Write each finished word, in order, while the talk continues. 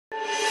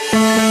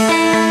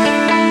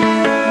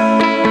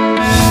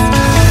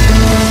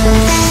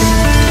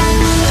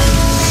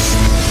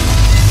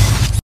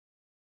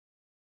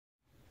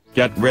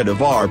Get rid of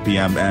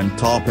RPM and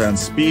top-end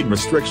speed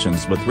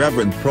restrictions with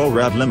Rev Pro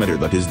Rev limiter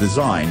that is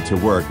designed to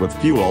work with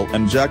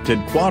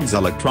fuel-injected quartz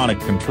electronic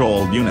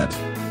control unit.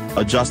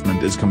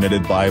 Adjustment is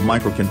committed by a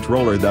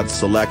microcontroller that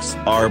selects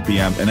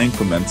RPM in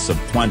increments of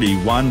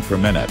 21 per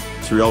minute,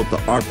 throughout the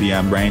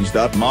RPM range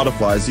that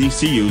modifies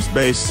E.C.U's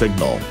base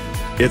signal.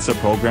 It's a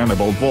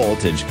programmable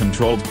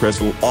voltage-controlled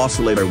crystal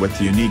oscillator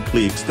with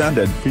uniquely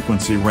extended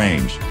frequency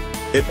range.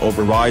 It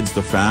overrides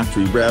the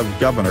factory rev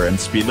governor and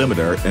speed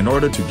limiter in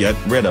order to get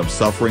rid of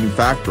suffering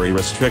factory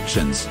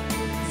restrictions.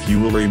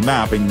 Fuel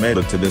remapping made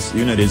to this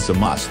unit is a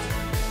must.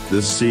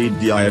 This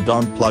C.D.I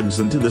add-on plugs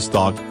into the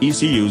stock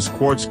E.C.U's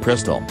quartz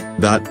crystal,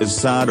 that is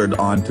soldered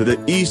onto the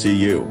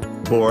E.C.U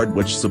board,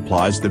 which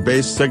supplies the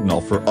base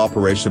signal for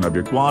operation of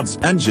your quartz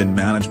engine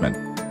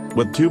management.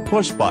 With 2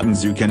 push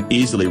buttons you can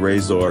easily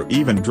raise or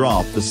even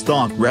drop the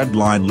stock red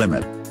line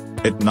limit.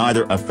 It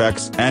neither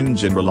affects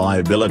engine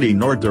reliability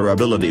nor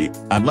durability,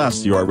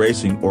 unless you are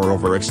racing or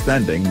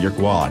overextending your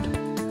quad.